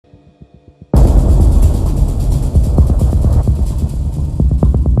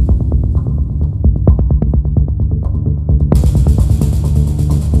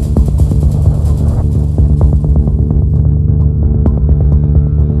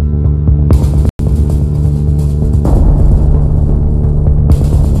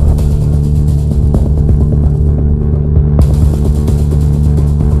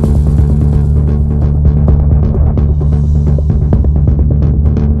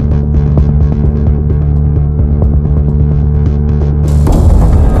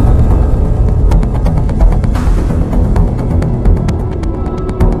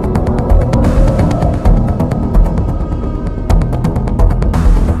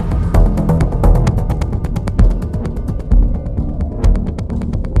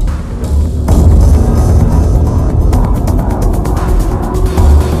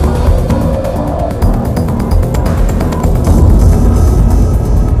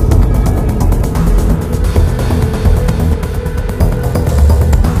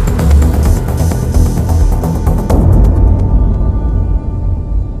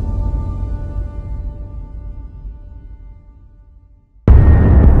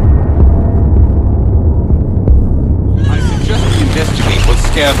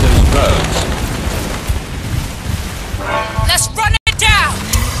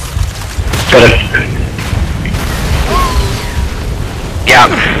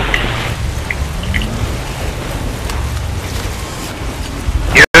Yep.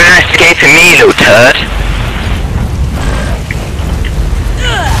 You're escaping me, little turd.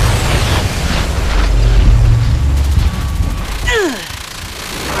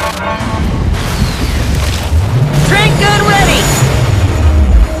 Drink good ready.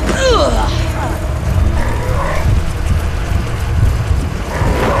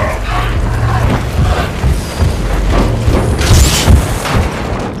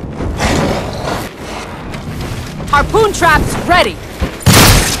 Harpoon traps ready.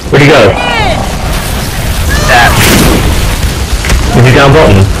 Where'd he go? There. Is he down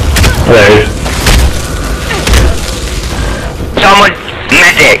bottom? Oh, there he is. Someone,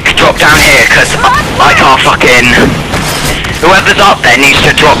 medic, drop down here, cause I can't fucking... Whoever's up there needs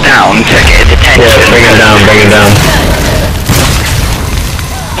to drop down to get his attention. Yeah, bring him down, bring him down.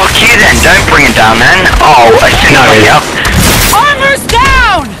 Fuck you then, don't bring him down then. Oh, as soon as I get up. Armor's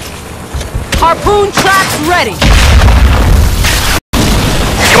down! Harpoon traps ready.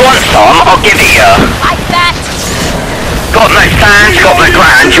 If you want some, I'll give it you. Like that. Got no fans, got no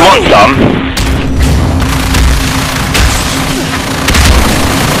grand, you want some?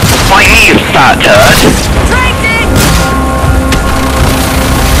 Fight me, you fat turd. Drinking!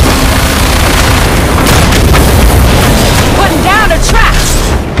 Putting down the traps.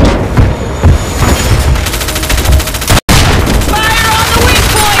 Fire on the weak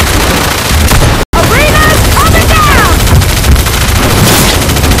point. Arena's coming down.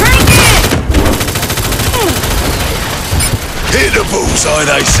 Drinking! Hit the bullseye,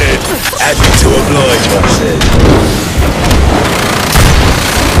 they said. Happy to oblige, I said.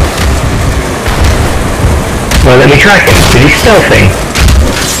 Well, let me track him. Is he stealthing?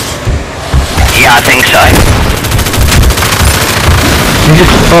 Yeah, I think so. You just...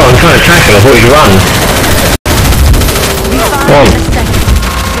 Oh, I'm trying to track him. I thought he'd run. Come on.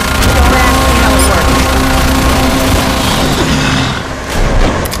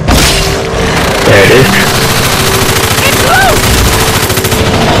 There it is. It's loose!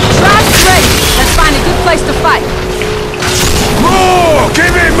 Traps ready. Let's find a good place to fight. More! Give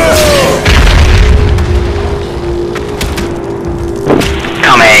me more!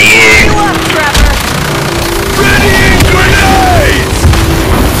 Come here, you. You up, Trevor? Ready, grenades!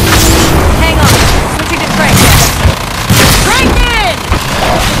 Hang on. Switching to Kraken. Kraken!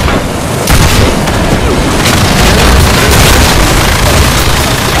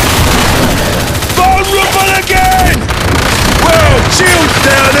 Vulnerable again! Well, shield's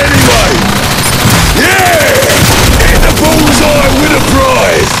down anyway! Yeah! Hit the bullseye with a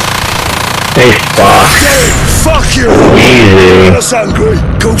prize! Hey, fuck. Dead! Fuck you! Easy. Not hungry?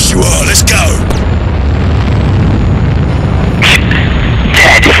 Course you are, let's go!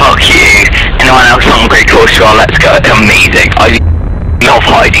 Dead, fuck you. Anyone else hungry? Of course you are, let's go. Amazing. I love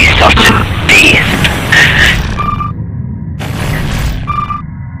Heidi, such a beast.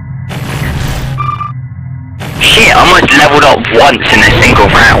 Shit, I almost leveled up once in a single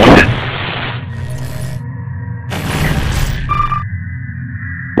round.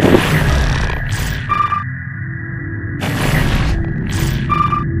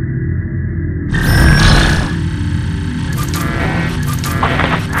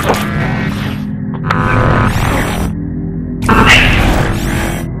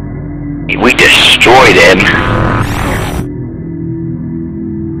 We destroyed him.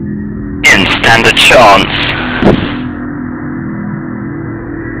 Didn't stand a chance.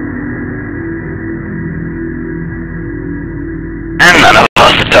 And none of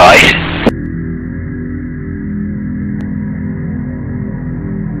us died.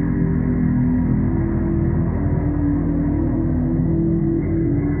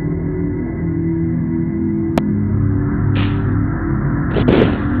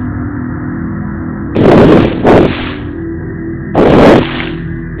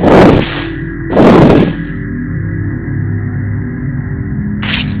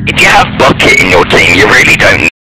 If you have Bucket in your team, you really don't